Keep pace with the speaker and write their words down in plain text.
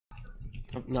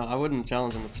No, I wouldn't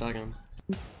challenge him with shotgun.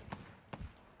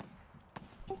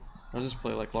 I'll just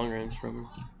play like long range from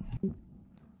him.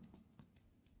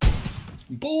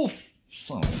 Boof!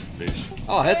 Son of a bitch.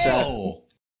 Oh, headshot. Oh.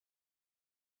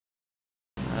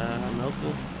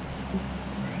 Melted.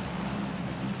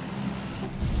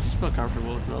 Just feel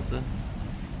comfortable with Melted.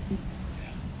 Yeah.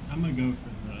 I'm gonna go for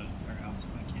the warehouse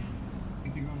if I can.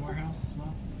 Think you're going warehouse as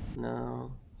well?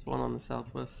 No, it's one on the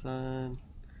southwest side.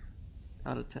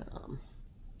 Out of town.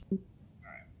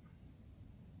 Alright.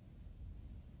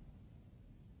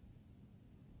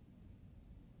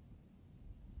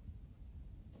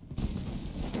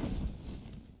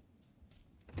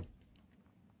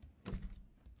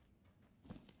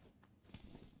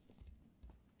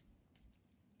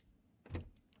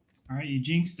 Alright, you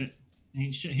jinxed it.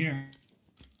 Ain't shit here.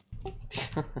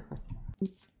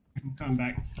 I'm coming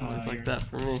back. It's always like that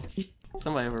for me.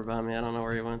 Somebody over behind me. I don't know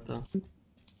where he went though.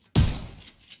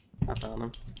 I found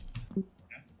him.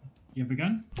 You have a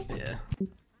gun? Yeah.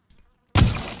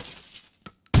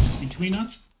 Between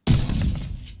us?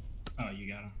 Oh, you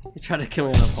got him. He tried to kill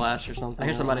me with a flash or something. I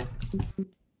hear somebody.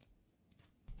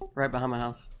 Right behind my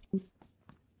house.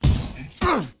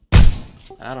 Okay.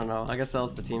 I don't know. I guess that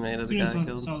was the teammate of As the soon as guy I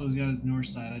killed. saw those guys north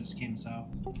side, I just came south.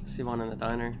 See one in the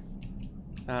diner.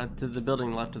 To the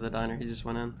building left of the diner. He just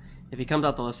went in. If he comes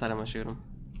out the left side, I'm gonna shoot him.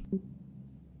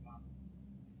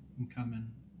 I'm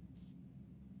coming.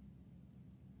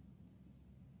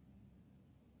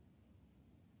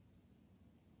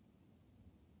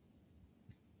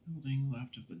 Building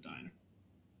left of the diner.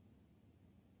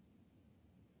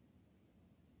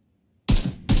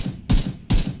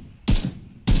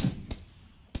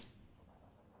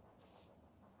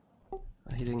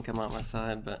 He didn't come out my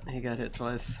side, but he got hit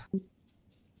twice.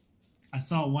 I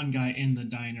saw one guy in the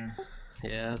diner.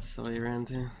 Yeah, that's the way he ran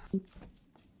to.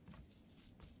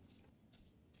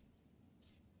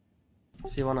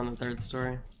 See one on the third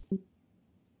story.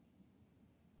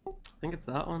 I think it's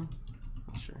that one.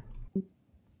 Not sure.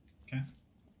 Okay.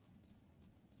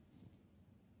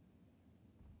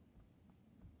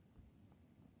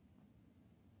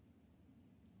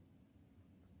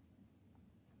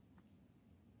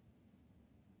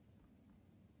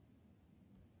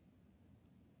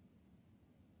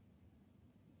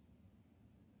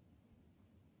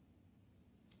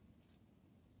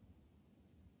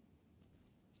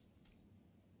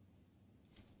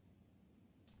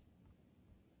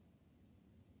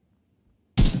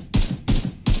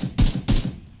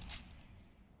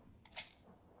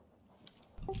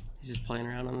 He's just playing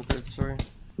around on the third story.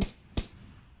 Hit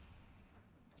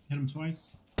him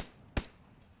twice.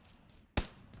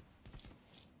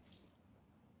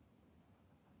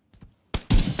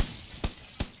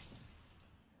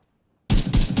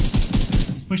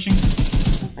 He's pushing.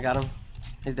 I got him.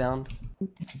 He's downed.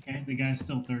 Okay, the guy's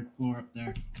still third floor up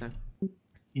there. Okay.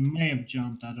 He may have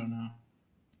jumped, I don't know.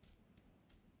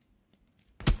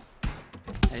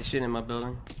 Hey, he's shooting in my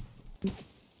building.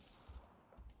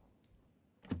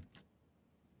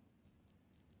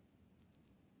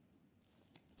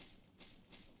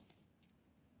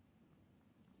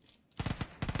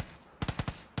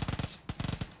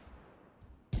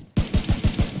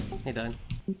 He died.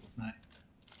 Nice.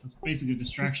 That's basically a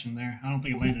distraction there. I don't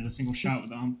think it landed a single shot with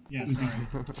them. Yeah, sorry.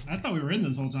 I thought we were in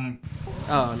this whole time.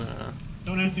 Oh, no, no, no.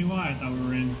 Don't ask me why I thought we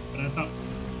were in, but I thought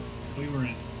we were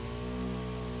in.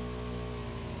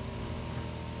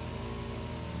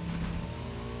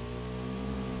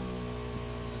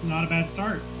 It's not a bad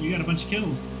start. You got a bunch of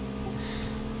kills.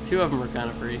 Two of them were kind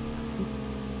of free.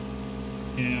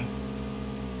 Yeah.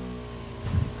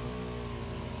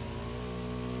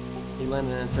 He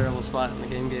landed in a terrible spot and the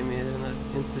game gave me an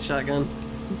insta shotgun.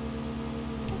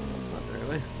 That's not the right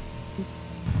way.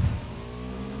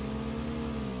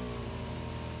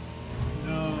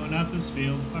 No, not this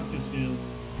field. Fuck this field.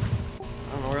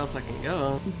 I don't know where else I can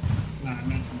go. Nah, I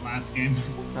meant from last game.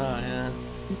 Oh, yeah.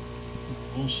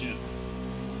 Bullshit.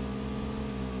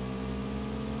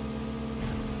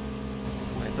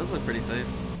 Wait, those look pretty safe.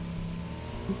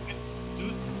 Okay, let's do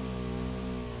it.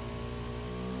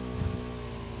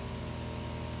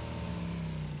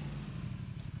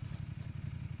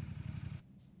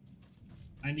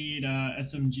 I need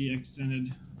SMG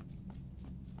extended.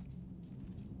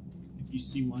 If you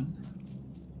see one.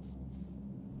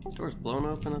 Door's blown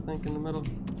open, I think, in the middle.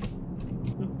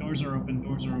 Doors are open,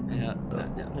 doors are open. Yeah,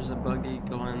 yeah. There's a buggy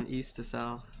going east to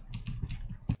south.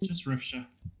 Just Rifsha.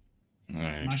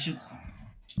 Alright. My shit's...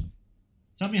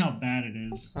 Tell me how bad it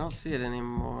is. I don't see it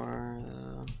anymore,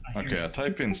 though. I hear Okay, it. I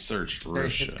type in search There,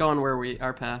 Russia. it's going where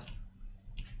our path.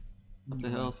 Up the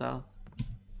hill south.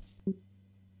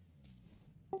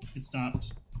 It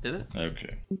stopped. Did it?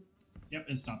 Okay. Yep,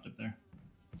 it stopped up there.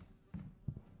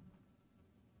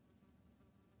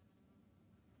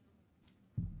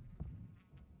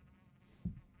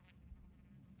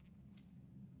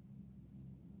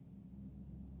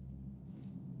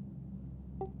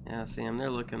 Yeah, I see him. They're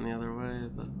looking the other way,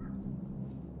 but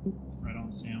Right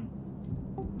on Sam.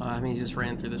 I mean, he just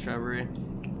ran through the shrubbery.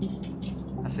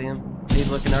 I see him. He's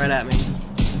looking right at me.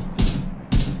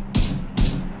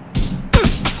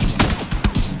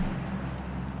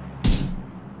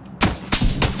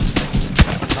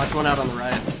 Knocked one out on the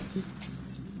right.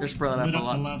 They're spread up Lit a up the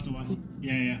lot. left one.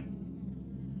 Yeah, yeah.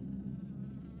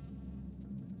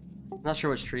 Not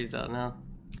sure which tree's out now.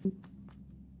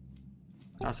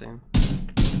 I see him.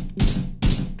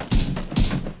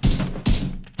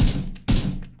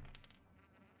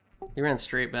 He ran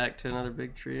straight back to another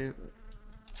big tree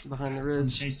behind the I'm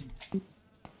ridge. chasing. If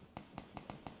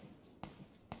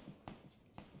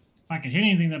I could hit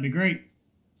anything, that'd be great.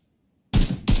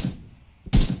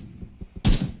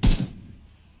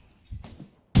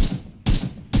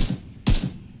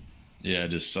 Yeah, I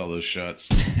just saw those shots.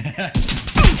 But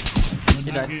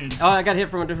He not died. good. Oh, I got hit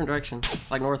from a different direction,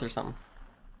 like north or something.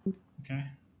 Okay.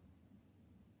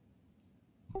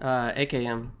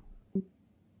 AKM.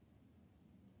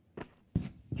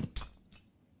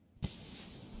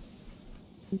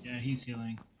 Yeah, he's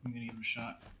healing. I'm gonna give him a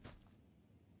shot.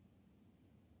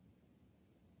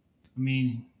 I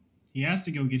mean, he has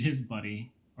to go get his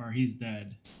buddy, or he's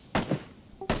dead.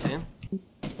 See him?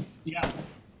 Yeah.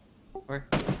 Where?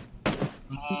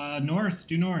 North.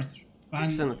 Due north. Behind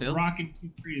Just in the a field? rock and 2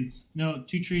 trees. No,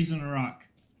 2 trees and a rock.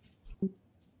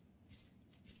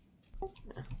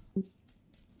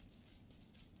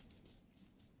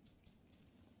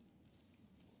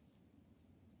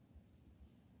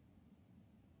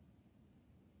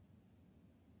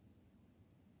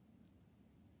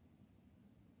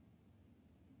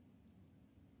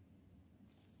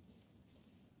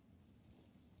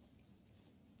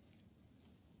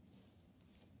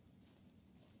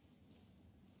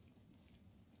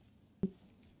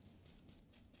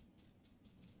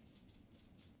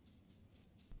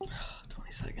 Oh,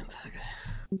 20 seconds. Okay.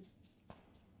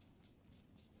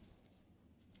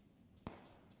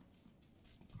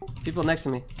 People next to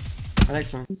me. Right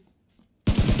next to me.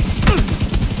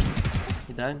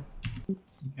 He died.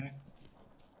 Okay.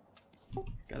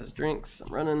 Got his drinks.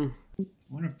 I'm running. I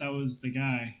wonder if that was the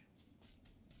guy.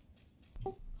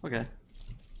 Okay.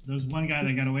 There was one guy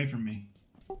that got away from me.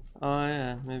 Oh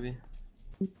yeah, maybe.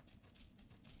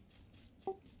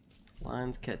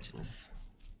 Lion's catching us.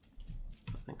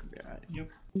 I think we'll be alright. Yep.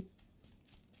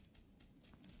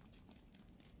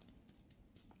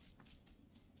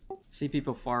 See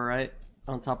people far right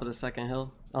on top of the second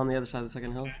hill. On the other side of the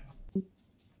second hill. Okay.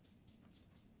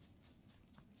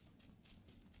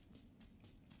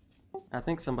 I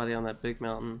think somebody on that big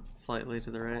mountain slightly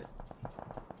to the right.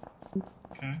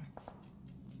 Okay.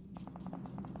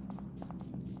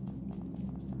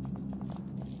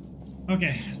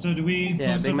 Okay, so do we...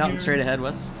 Yeah, post big up mountain here? straight ahead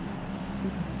west.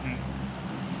 Okay.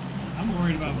 I'm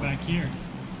worried about back here.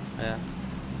 Yeah.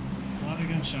 A lot of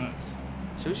gunshots.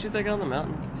 Should we shoot that guy on the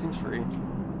mountain? He seems free.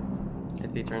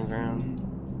 If he turns around.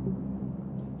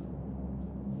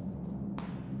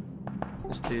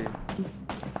 There's 2.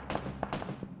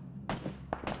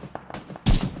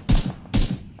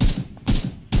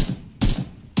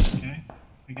 Okay.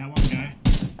 I got one guy.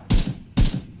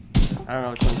 I don't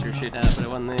know which ones you're shooting at, but it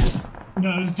wasn't these.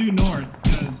 No, it was due north,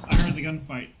 because I heard the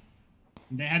gunfight.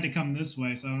 They had to come this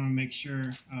way, so I want to make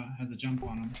sure I had the jump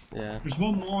on them. Yeah. There's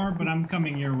one more, but I'm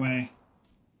coming your way.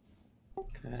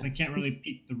 Okay. So I can't really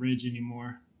peek the ridge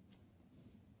anymore.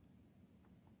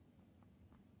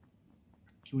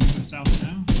 Can we move south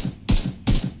now?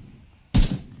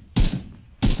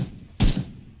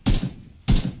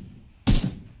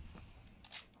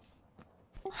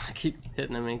 I keep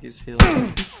hitting him and he keeps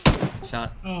healing.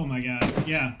 Shot. Oh my god,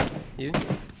 yeah. You?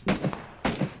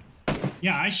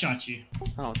 Yeah, I shot you.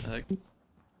 Oh, what the heck? You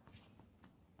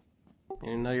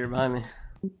didn't know you were behind me.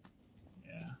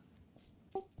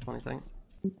 Yeah. 20 seconds.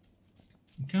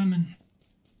 I'm coming.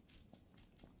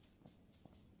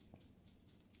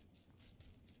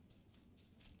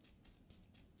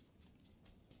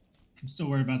 I'm still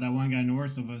worried about that one guy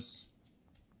north of us.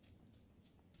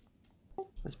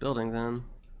 This building's in.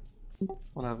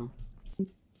 One of them.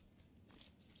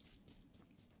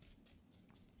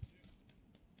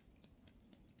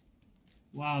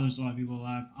 Wow, there's a lot of people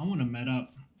alive. I want to med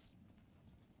up.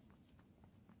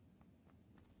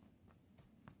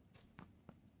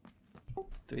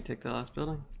 Do we take the last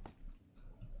building?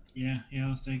 Yeah,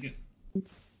 let's take it.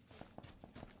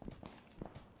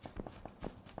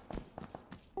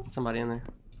 Somebody in there.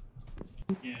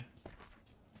 Yeah.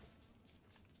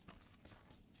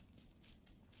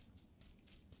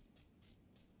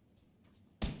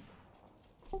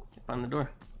 Find the door.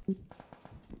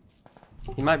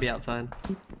 He might be outside.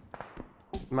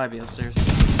 He might be upstairs.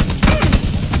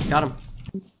 Got him.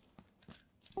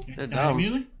 Okay. They're Died dumb.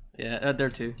 immediately? Yeah, they're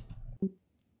two.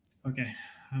 Okay.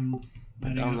 I'm They're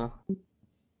heading dumb up. though.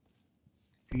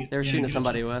 Get- They were yeah, shooting get at a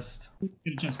somebody chest- west.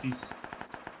 Get a chest piece.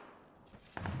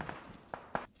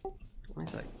 20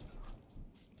 seconds.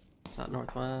 Shot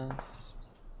northwest.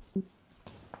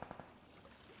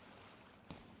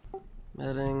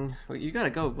 Medding. Wait, you gotta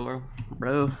go, bro.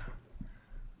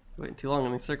 Waiting too long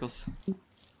in these circles.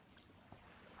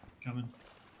 Coming.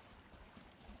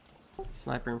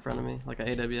 Sniper in front of me, like an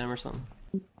AWM or something.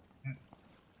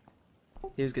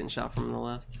 He was getting shot from the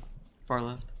left, far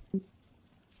left.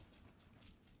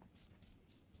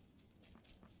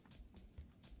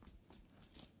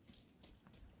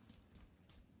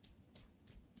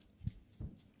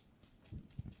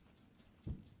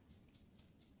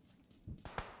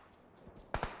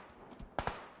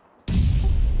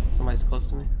 Somebody's close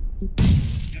to me.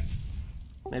 Yep.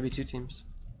 Maybe two teams.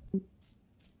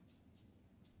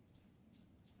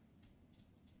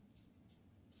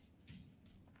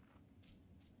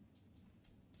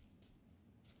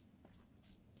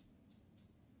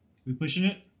 We pushing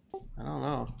it? I don't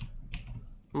know.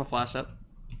 I'm gonna flash up.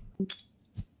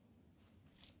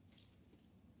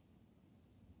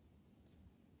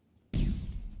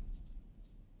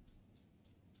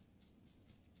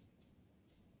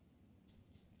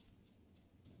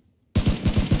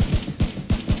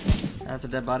 That's a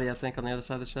dead body, I think, on the other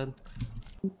side of the shed.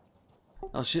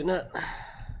 I was shooting it.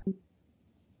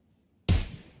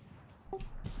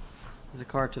 There's a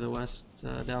car to the west,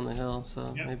 down the hill,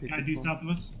 so Yep. maybe. Guy due people- south of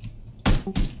us.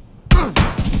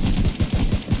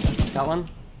 Got one.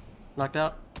 Knocked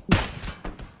out.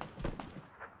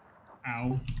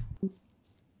 Ow.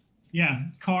 Yeah,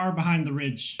 car behind the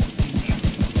ridge.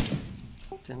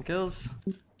 10 kills.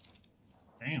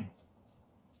 Damn.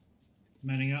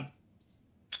 Medding up.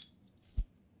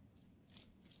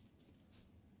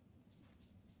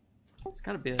 It's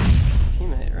gotta be a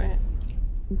teammate, right?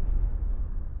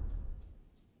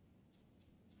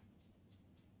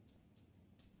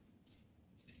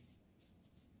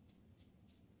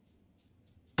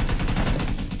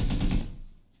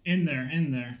 In there,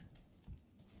 in there.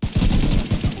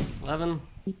 11.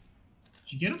 Did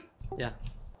you get him? Yeah.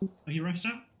 Oh, he rushed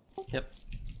out? Yep.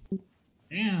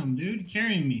 Damn, dude,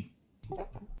 carrying me.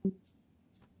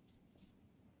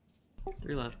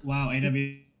 3 left. Wow,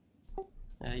 AW.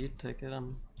 Yeah, you take it.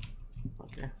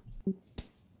 Okay.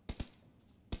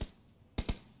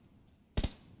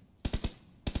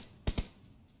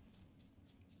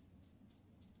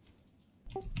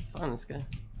 Find this guy.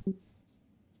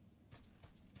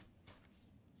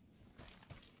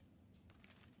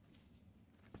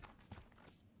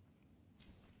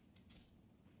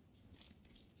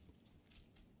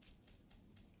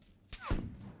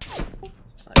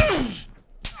 It's a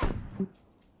sniper.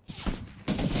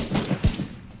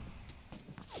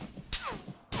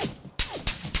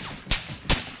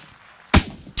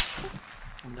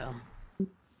 I'm down.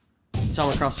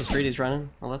 Someone across the street, he's running on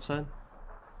the left side.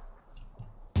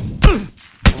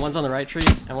 And one's on the right tree,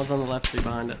 and one's on the left tree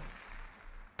behind it.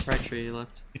 Right tree,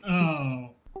 left. Oh.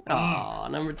 Aw,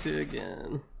 number 2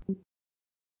 again.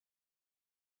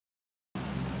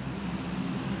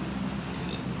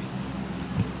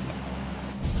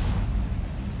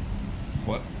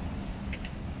 What?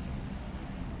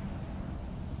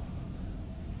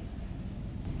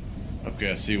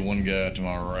 Okay, I see one guy to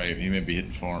my right. He may be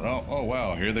hitting far. Oh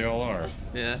wow, here they all are.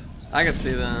 Yeah, I could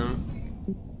see them.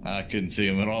 I couldn't see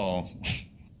him at all.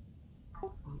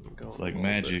 Go It's like a little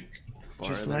magic. bit Just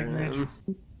farther like magic.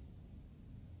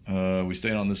 in. We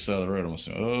staying on this side of the road. I'm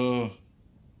assuming. Oh,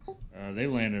 They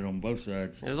landed on both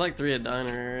sides. There's like 3 at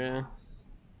diner area.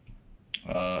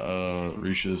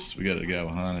 Rishas, we got a guy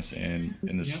behind us, and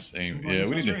in the Yep. same. We're Yeah,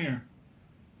 going we need right to. here.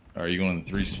 Are you going to the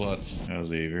 3 spots? That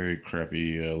was a very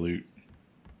crappy loot.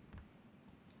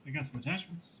 I got some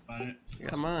attachments. Spot it. I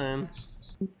got mine.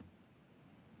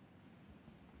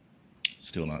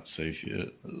 Still not safe yet.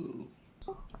 Ugh.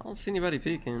 I don't see anybody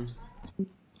peeking.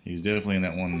 He's definitely in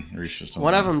that one Rishas.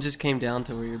 One of them just came down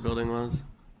to where your building was,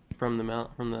 from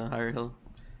the higher hill.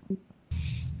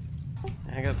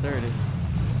 I got 30.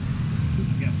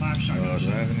 I got 5 Do shotguns. I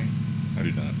have any? I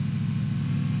do not.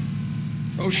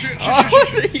 Oh shit! Oh,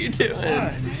 what are you doing?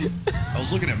 I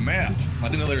was looking at map. I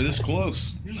didn't know they were this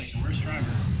close. You're like the worst driver.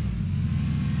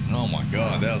 Oh my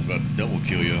god, that was about to double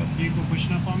kill you. Vehicle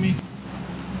pushing up on me.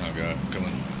 Oh god,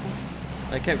 coming.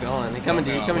 I kept going. He coming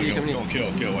to you, coming to you, coming to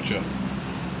you. Kill, watch out.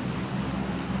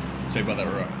 Say about that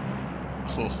rock.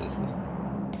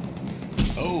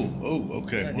 Oh,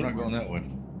 okay. We're not going that way.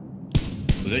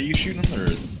 Was that you shooting them,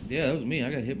 or? Yeah, that was me.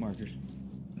 I got hit markers.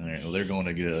 Alright, well, they're going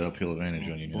to get an uphill advantage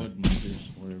on you now. Blood markers,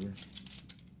 whatever.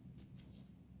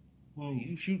 Whoa. Are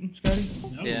you shooting, Scotty?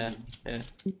 No. Yeah.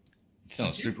 It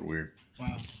sounds super weird.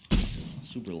 Wow.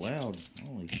 Super loud.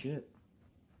 Holy shit.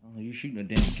 Oh, you're shooting a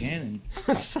damn cannon.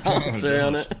 Silencer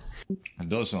on it. It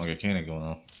does sound like a cannon going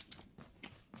on.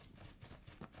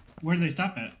 Where did they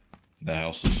stop at? The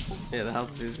houses. Yeah, the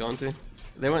houses he was going to.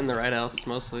 They went in the right house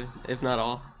mostly, if not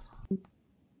all.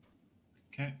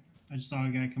 Okay. I just saw a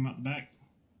guy come out the back.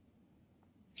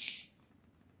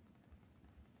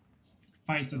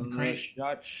 Fights at the crate.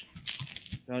 Shots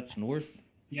north.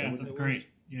 Yeah, it's at the crate.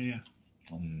 Yeah.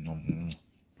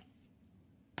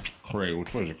 Crate.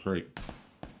 Which way is a crate?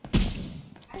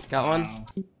 Got one? Wow.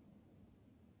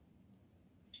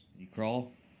 You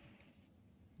crawl?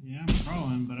 Yeah, I'm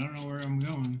crawling, but I don't know where I'm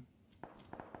going.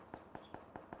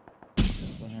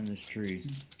 Behind this tree.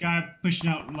 Guy pushing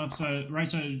out right side of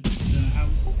the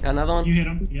house. Got another one? You hit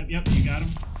him. Yep, you got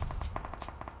him.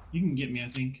 You can get me, I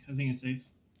think. I think it's safe.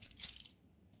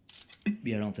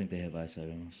 Yeah, I don't think they have eyesight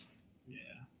on us.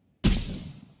 Yeah.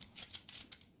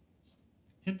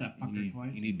 Hit that fucker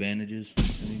twice. You need bandages?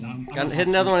 Hit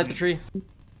another one at the tree.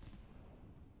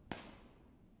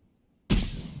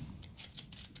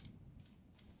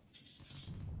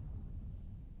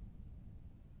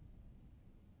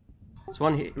 There's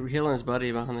one healing his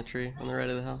buddy behind the tree on the right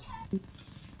of the house.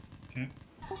 Okay.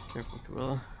 Careful,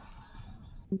 Cabela.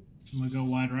 I'm gonna go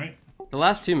wide right. The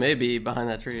last two may be behind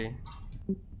that tree.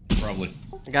 Probably.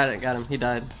 I got him. He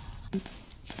died.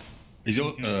 He's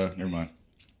never mind.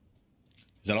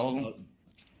 Is that all of them?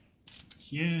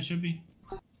 Yeah, it should be.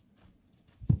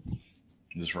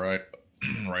 This right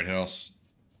house.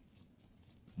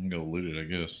 I'm gonna go loot it, I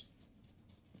guess.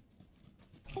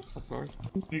 That's north.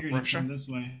 Figured it's from this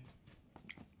way.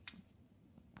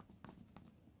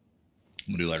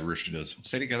 I'm gonna do like Rich does.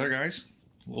 Stay together, guys.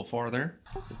 A little far there.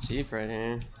 It's a Jeep right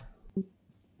here.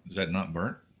 Is that not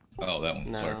burnt? Oh, that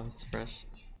one. No, Sorry. it's fresh.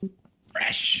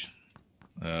 Fresh.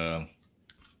 And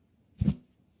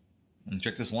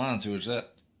check this line. See what's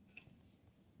that.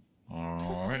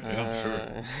 All right.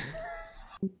 Yeah,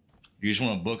 sure. You just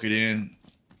want to book it in.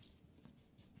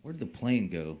 Where'd the plane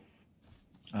go?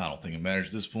 I don't think it matters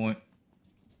at this point.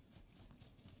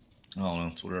 I don't know.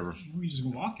 It's whatever. We just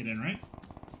gonna walk it in, right?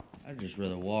 I'd just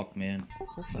rather walk, man.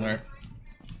 That's All fine. right.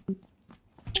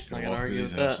 I gotta argue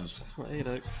with that. That's my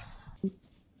ADUX.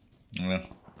 Yeah.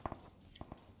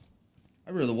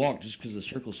 I'd rather walk just because the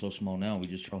circle's so small now. We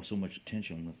just draw so much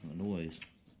attention from the noise.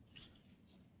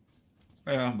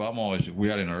 Yeah, but I'm always, if we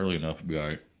got in early enough, it'd be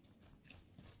alright.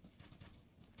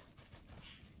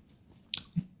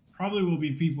 Probably will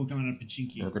be people coming up in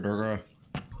Chinky. Durga.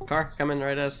 Car coming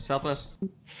right as southwest.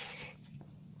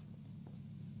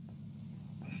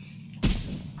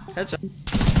 Headshot.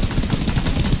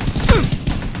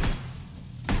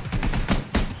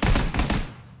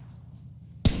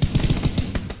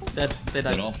 Dead. They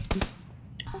died. All?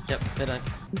 Yep, they died.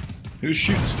 Who's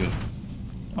shooting still?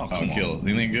 Oh, come on. Kill it.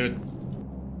 Anything good?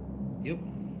 Yep.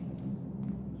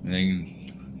 Anything?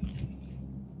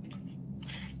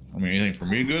 I mean, anything for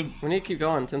me good? We need to keep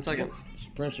going. 10 seconds.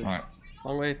 Suppressor. Alright.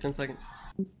 Long way. 10 seconds.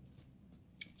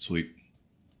 Sweet.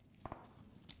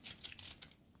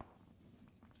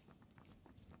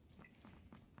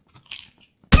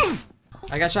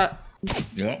 I got shot.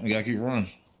 Yeah, we gotta keep running.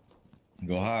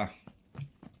 Go high.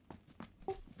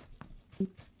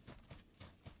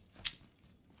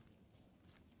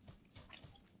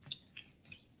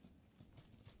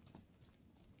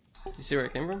 You see where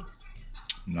it came from?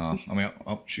 No, I mean,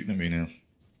 I'm shooting at me now.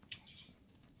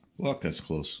 Fuck, that's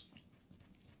close.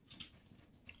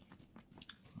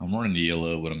 I'm running to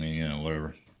yellow, but I mean, you know,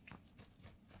 whatever.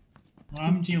 Well,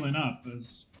 I'm healing up.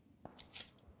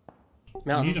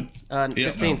 Mountain. Yeah, 15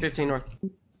 mountain. 15 north.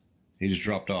 He just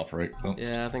dropped off, right? Oh,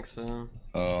 Yeah, I think so.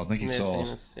 I think he May have saw seen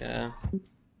us. us. Yeah.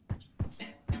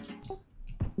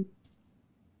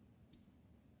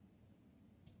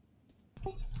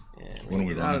 Yeah, When are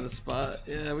we get out running? of the spot.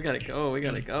 Yeah, we gotta go. We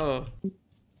gotta go.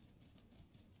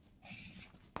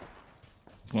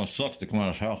 Well, it sucks to come out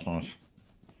of his house on us.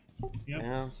 Yep.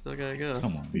 Yeah, still gotta go.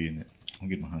 Come on, be in it. I'll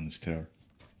get behind this tower.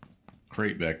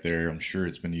 Crate back there. I'm sure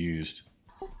it's been used.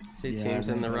 See Yeah, teams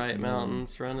I in the remember right some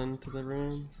mountains running to the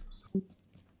ruins.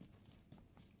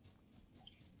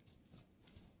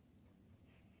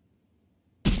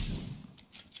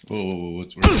 Whoa,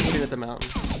 what's Shoot at the mountain.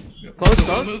 Close,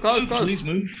 close, close, close. Please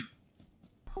move.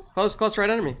 Close, close, right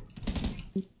under me.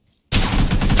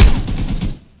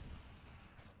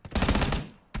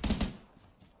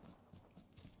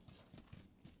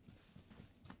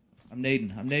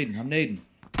 nading.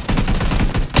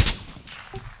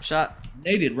 Shot.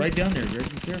 Naded right down there, Greg.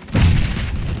 Be careful.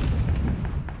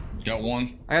 Got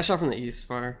one. I got shot from the east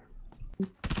far.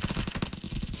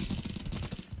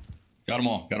 Got them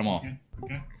all. Got them all. Okay.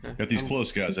 Okay. Got these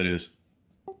close guys, that is.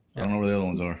 I don't know where the other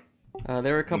ones are.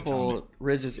 There were a couple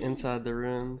ridges inside the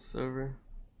ruins over.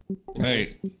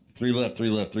 Hey, 3 left.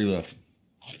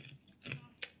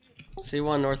 See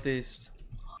one northeast.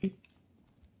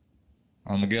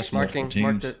 I'm gonna guess multiple Marked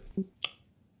teams. it.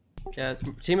 Yeah, it's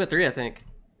team of 3, I think.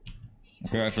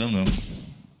 Okay, I found them.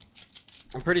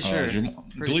 I'm pretty sure.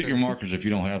 Delete your markers if you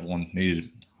don't have one needed.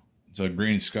 It's a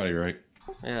green Scotty, right?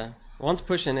 Yeah. One's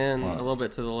pushing in Wow. a little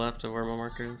bit to the left of where my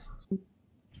marker is.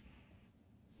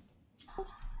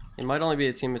 It might only be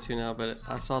a team of 2 now, but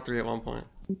I saw 3 at one point.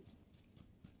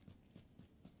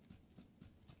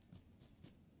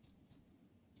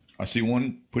 I see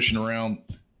one pushing around.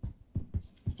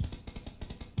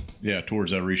 Yeah,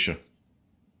 towards Arisha.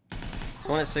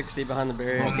 One at 60 behind the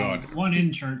barrier. Oh, God. One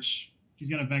in church. He's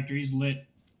got a vector. He's lit.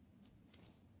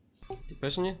 Is he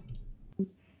pushing you?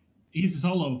 He's a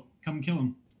solo. Come kill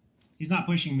him. He's not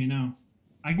pushing me now.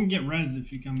 I can get res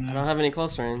if you come now. I don't have any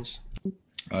close range.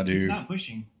 I He's do. not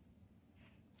pushing.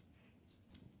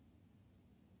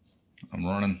 I'm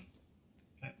running.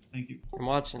 Okay, thank you. I'm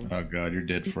watching. Oh, God, you're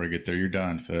dead before I get there. You're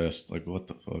dying fast. Like, what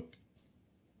the fuck?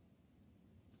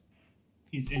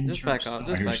 He's in Just church. back off. I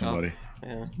Just hear back somebody. off.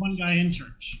 Yeah. One guy in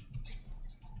church.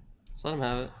 Just let him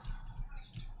have it.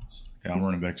 Yeah, I'm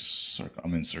running back to circle.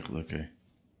 I'm in circle, okay.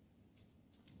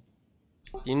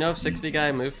 Do you know if 60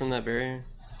 guy moved from that barrier?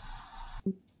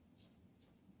 Yeah,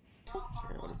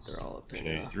 what if they're all up there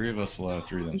Okay, now? 3 of us left,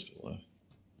 3 of them still left.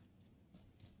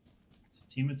 It's a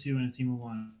team of 2 and a team of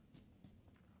 1.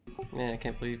 Yeah, I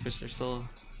can't believe you pushed their solo.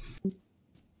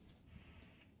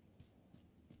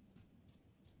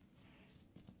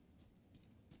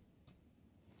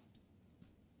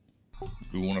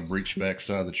 We want to breach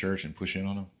backside the church and push in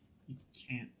on them? You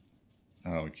can't.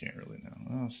 Oh, we can't really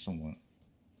now. Oh, somewhat.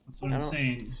 That's what I I'm don't-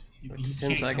 saying. You It's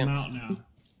can't 10 seconds. come out now.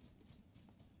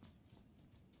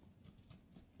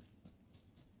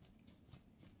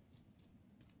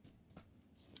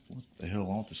 What the hell?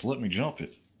 Won't this let me jump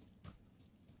it?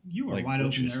 You are Like wide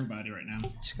open glitches. to everybody right now.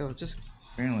 Just go, just.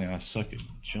 Apparently, I suck at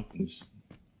jumping this.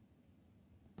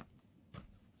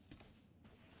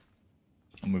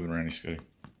 I'm moving around, Scotty.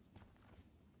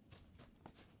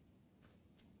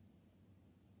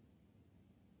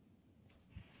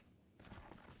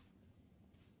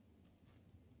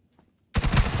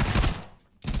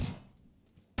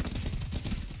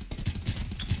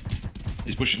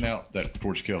 He's pushing out that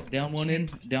towards kill. Down one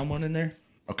in there.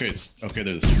 Okay, it's okay.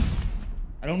 There's.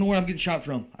 I don't know where I'm getting shot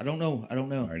from. I don't know. All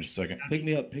right, just a second. Pick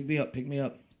me up.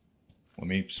 Let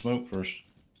me smoke first.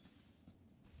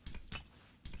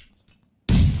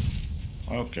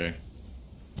 Okay.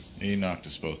 He knocked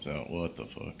us both out. What the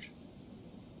fuck?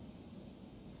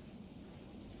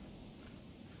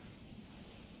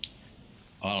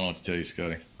 I don't know what to tell you,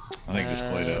 Scotty. I think this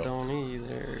played I out. don't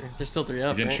either. There's still 3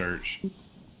 up, He's in right? church.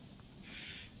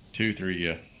 2, 3,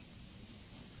 yeah.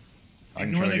 I can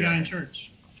Ignore try to the get guy out. in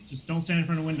church. Just don't stand in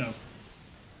front of a window.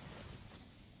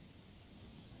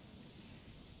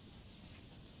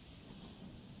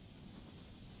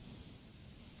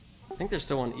 I think there's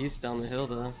still one east down the hill,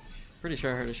 though. Pretty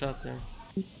sure I heard a shot there.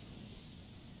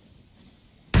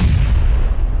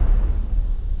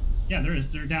 Yeah, there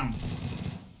is. They're down.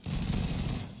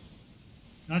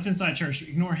 That's inside church.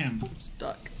 Ignore him.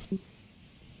 Stuck. He's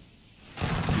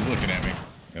looking at me.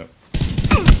 Yep.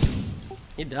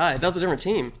 He died. That was a different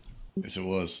team. Yes, it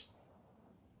was.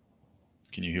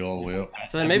 Can you heal all the way up?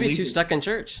 So then I maybe believe 2 it. stuck in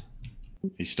church.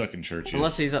 He's stuck in church.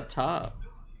 Unless Yes. he's up top.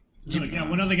 Look, yeah,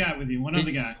 one other guy with you. One Did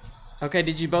other you- guy. Okay,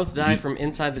 did you both die from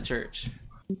inside the church?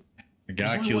 The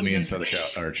guy There's only killed one me guy.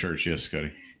 inside our church. Yes,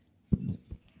 Scotty.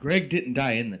 Greg didn't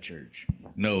die in the church.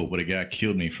 No, but a guy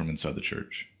killed me from inside the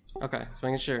church. Okay, just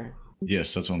making sure.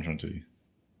 Yes, that's what I'm trying to tell you.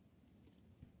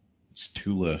 It's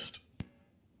 2 left.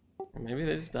 Maybe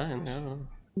they just died. I don't know.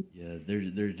 Yeah,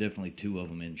 there's definitely 2 of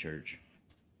them in church.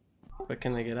 But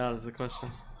can they get out is the question.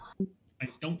 I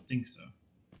don't think so.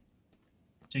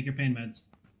 Take your pain meds.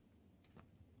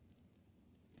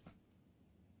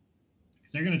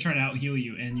 Because they're going to try to out heal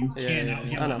you, and you Yeah, can't yeah, out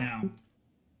yeah. heal I it know. now.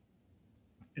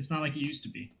 It's not like it used to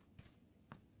be.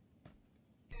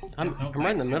 I'm Help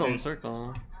right in the back, middle of dude. the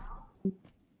circle.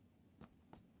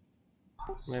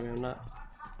 Maybe I'm not.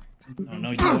 Oh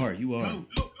no, you are. You are. Go,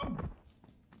 go, go.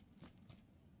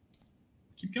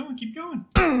 Keep going, keep going.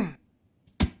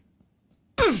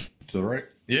 To the right?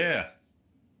 Yeah.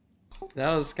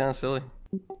 That was kind of silly.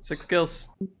 6 kills.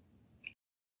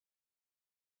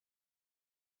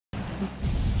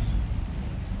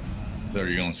 There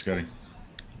you going, Scotty?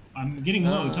 I'm getting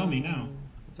low. Tell me now.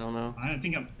 Don't know. I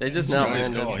think I'm. They just now Scotty's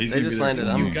landed. call. He's They gonna just be there landed.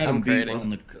 for I'm, you. got I'm them beat crating. on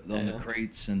the Yeah.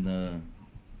 crates and the.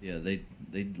 Yeah, they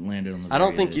landed on the. I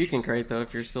don't very think you edge. can crate though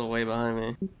if you're still way behind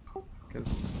me.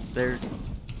 Because they're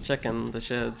checking the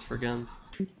sheds for guns.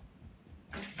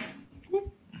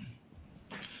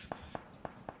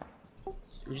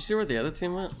 Did you see where the other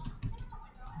team went?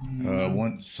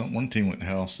 One team went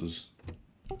houses.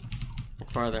 Like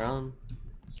farther on.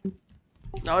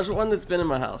 No, there's one that's been in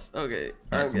my house. Okay,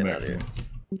 Alright, I'm come getting back out of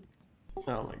here.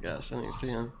 Oh my gosh, I didn't even see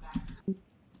him.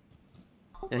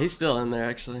 Yeah, he's still in there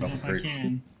actually. Oh. If I Great.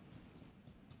 can.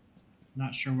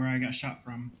 Not sure where I got shot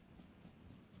from.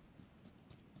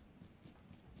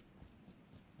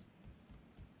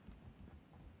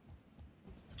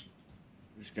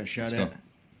 Just got shot Let's at. go.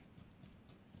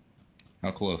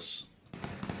 How close?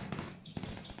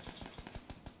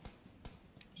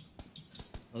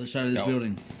 Other side of this Yo.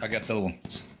 building. I got the other one.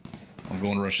 I'm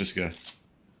going to rush this guy.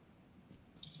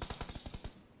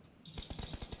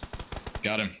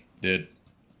 Got him. Dead.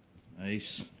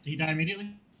 Nice. Did he die immediately?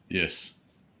 Yes.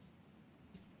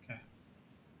 Okay.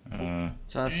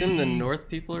 So I assume the north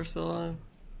people are still alive?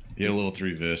 Yeah, level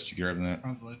 3 vest. You grabbing that?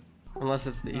 Probably. Unless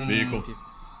it's the east Vehicle. people.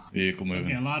 Vehicle moving.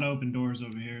 Okay, a lot of open doors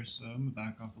over here, so I'm gonna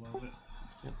back off a little bit.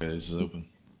 Okay, this is open.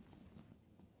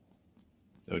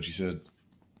 That what you said?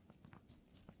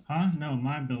 Huh? No,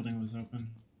 my building was open.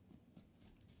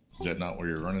 Is that not where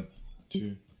you're running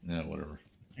to? No, whatever.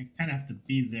 I kind of have to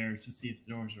be there to see if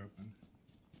the doors are open.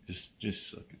 Just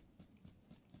suck it.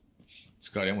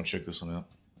 Scotty, I'm gonna check this one out.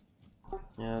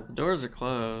 Yeah, the doors are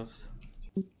closed.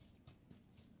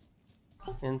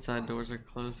 Inside doors are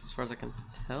closed as far as I can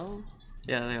tell.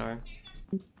 Yeah, they are.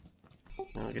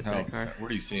 Now we'll get How, that car. where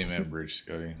do you see him at, Bridge,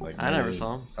 Scotty? Like I never mid?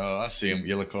 saw him. Oh, I see him.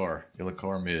 Yellow car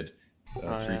mid. Oh,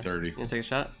 yeah. 330. You gonna take a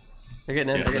shot? They're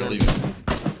getting in. Yeah, They're I'm gonna getting leave in.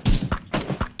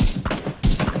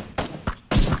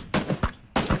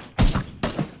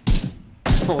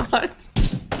 What?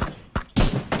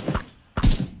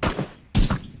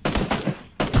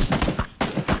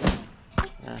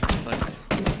 Ah, that sucks.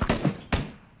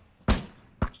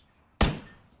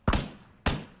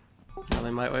 Now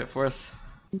they might wait for us.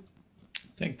 I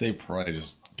think they probably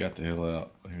just got the hell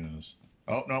out. Who knows?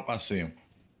 Oh, nope, I see him.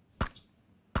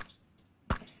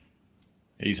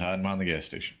 He's hiding behind the gas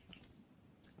station.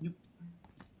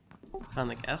 On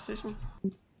the gas station?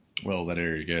 Well, that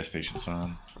area gas station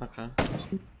sign. Okay.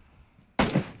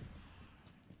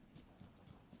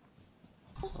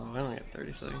 Oh, we only got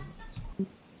 30 seconds.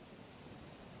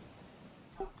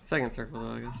 Second circle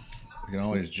though, I guess. You can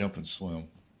always jump and swim.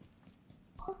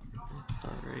 It's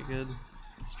not very good.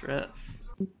 Strat.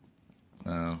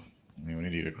 No, I mean we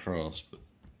need to get across, but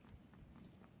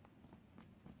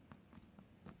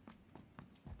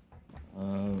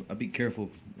I'd be careful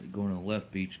going to the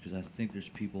left beach because I think there's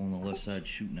people on the left side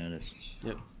shooting at us.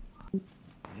 Yep.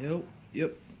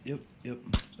 Yep. they're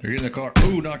getting in the car.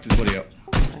 Ooh, knocked his buddy out.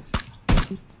 Nice.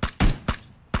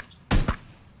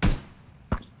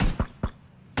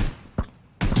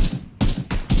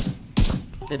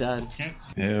 They died. Okay.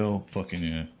 Hell, fucking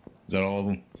yeah. Is that all of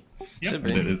them? Yep. Should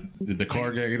Or be. did the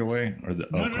car guy get away, or the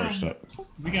No, car no. stopped?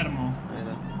 We got them all.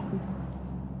 Later.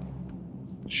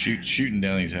 Shooting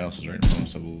down these houses right in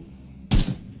front of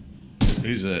us.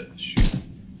 Who's that? Shoot.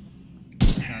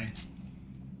 Scotty.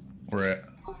 Where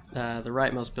at? The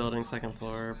rightmost building, second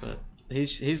floor, but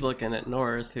he's looking at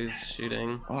north. Who's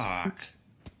shooting? Fuck.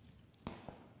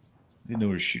 Didn't know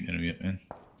we were shooting at him yet, man.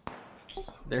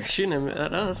 They're shooting him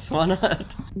at us. Why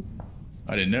not?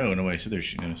 I didn't know. Nobody said they were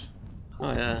shooting at us.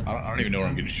 Oh yeah. I don't even know where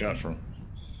I'm getting shot from.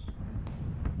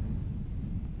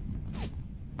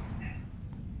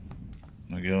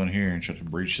 I'm gonna go in here and try to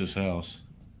breach this house.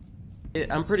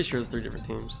 I'm pretty sure it's 3 different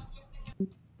teams.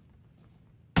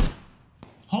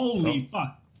 Holy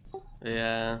fuck.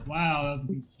 Yeah. Wow, that was a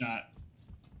good shot.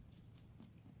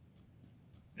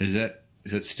 Is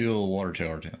that still Water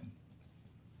Tower Town?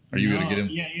 Are you gonna No, get him?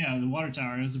 Yeah, the water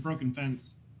tower. It was a broken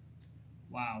fence.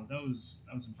 Wow, that was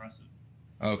impressive.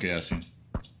 Okay, I see.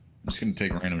 I'm just gonna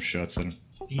take random shots at him.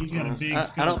 He's got a big.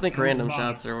 I don't think scope. random Bottom.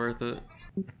 shots are worth it.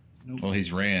 Nope. Well,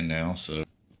 he's ran now, so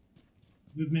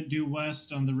Movement due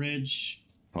west on the ridge.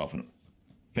 popping up.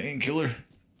 Painkiller.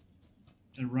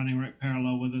 They're running right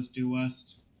parallel with us due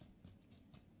west.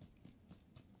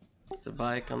 It's a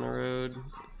bike on the road,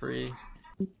 free,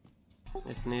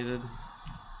 if needed.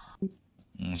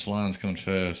 This line's coming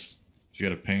fast. If you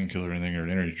got a painkiller or anything or an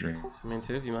energy drink. I mean,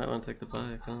 too, if you might want to take the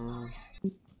bike. I don't know.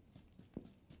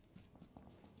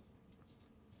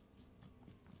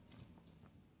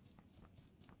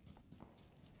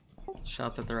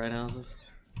 Shots at the right houses.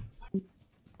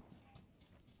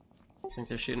 I think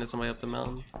they're shooting at somebody up the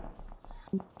mountain.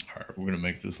 Alright, we're gonna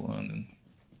make this line then.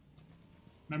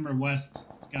 Remember west,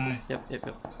 sky. Yep.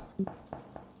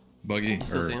 Buggy You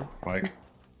still see or him? bike?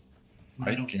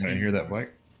 I don't Can see I him. hear that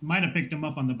bike? Might have picked him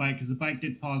up on the bike because the bike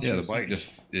did pause. Yeah, for the a bike second. just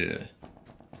yeah.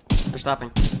 They're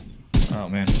stopping. Oh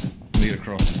man, let me get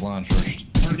across this line first.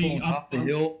 Already People up up the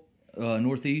hill,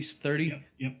 northeast 30.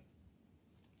 Yep.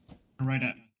 Right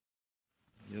at.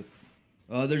 Yep.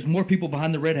 There's more people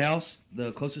behind the red house,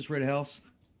 the closest red house,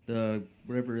 the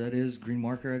whatever that is, green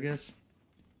marker, I guess.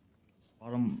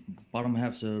 Bottom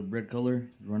half's a red color,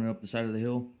 running up the side of the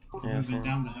hill. Yeah, I see Moving him.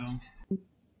 down the hill.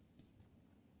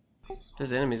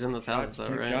 There's enemies in those houses though,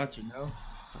 Shots, right? shots or no?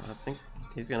 I think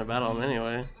he's gonna battle them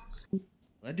anyway.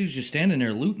 That dude's just standing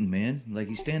there looting, man. Like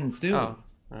he's standing still.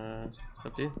 Oh,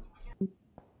 up to you.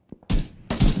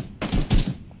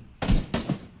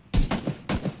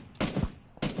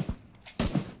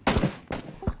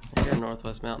 Here,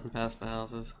 northwest mountain, past the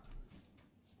houses.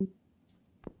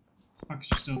 Fuck's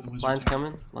just still at the wizard. Line's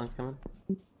coming. Line's coming.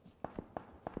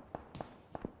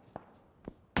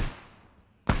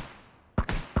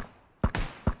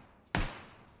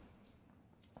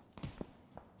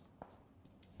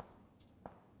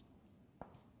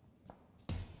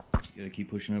 You gotta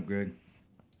keep pushing up, Greg.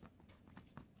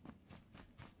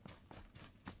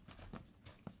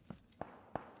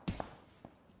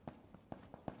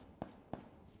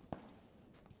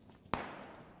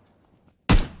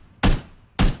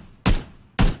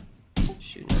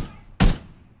 Shooting.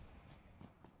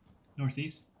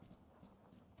 Northeast.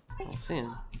 I'll see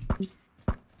him.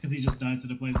 Because he just died to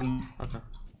the play zone. Okay.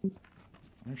 I'm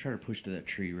gonna try to push to that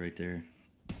tree right there.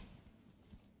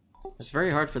 It's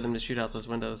very hard for them to shoot out those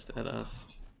windows at us.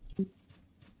 So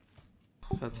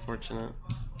that's fortunate.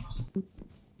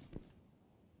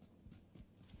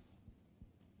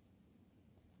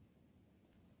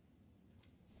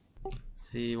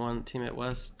 See one team at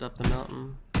west up the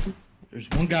mountain. There's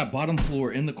one guy bottom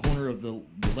floor in the corner of the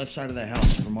left side of the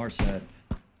house from our side.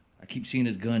 I keep seeing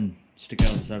his gun stick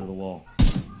out the side of the wall.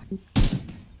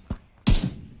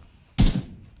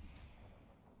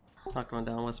 Knocked one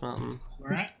down West Mountain.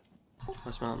 Where at?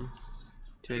 West Mountain.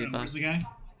 Where's 285. the guy?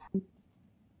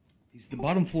 He's the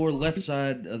bottom floor left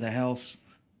side of the house,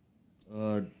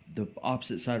 the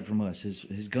opposite side from us.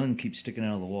 His gun keeps sticking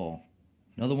out of the wall.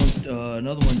 Another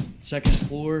one, second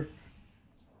floor.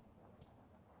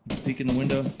 Peek in the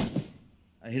window.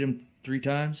 I hit him 3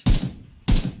 times.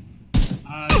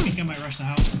 I think I might rush the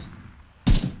house.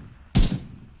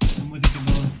 I'm with you,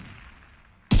 Cabela.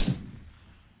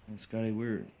 Oh, Scotty, we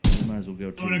might as well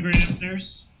go Throwing a too. grenade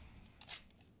upstairs.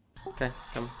 Okay,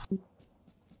 come.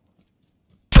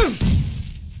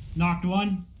 Knocked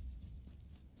one.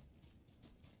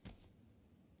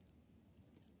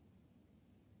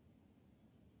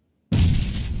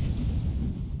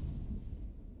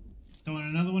 Throwing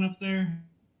another one up there.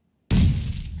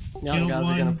 Young Killed guys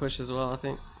are gonna one. push as well, I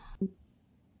think.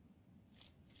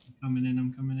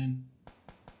 I'm coming in.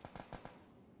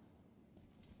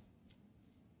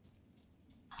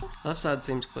 Left side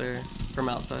seems clear from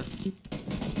outside.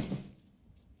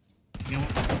 Yeah,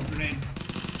 one grenade.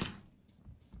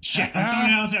 Shit,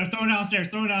 I'm throwing downstairs.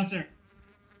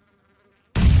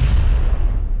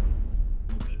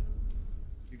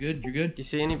 You're good? You're good? Do you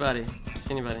see anybody?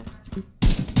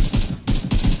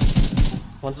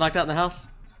 One's knocked out in the house.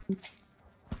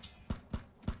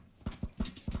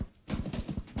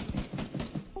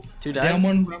 Two died. Down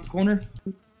one around the corner.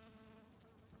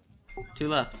 2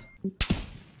 left.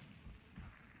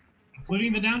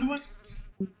 Including the downed one?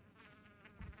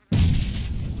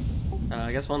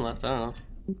 I guess 1 left. I don't know.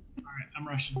 Alright, I'm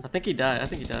rushing. I think he died. I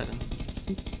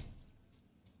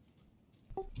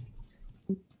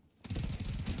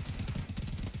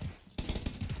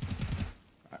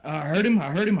heard him.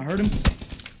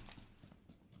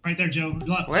 Right there, Joe.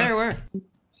 Left, Where? left.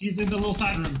 He's in the little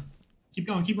side room. Keep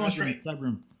going straight. Side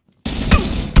room.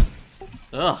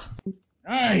 Ugh.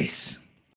 Nice.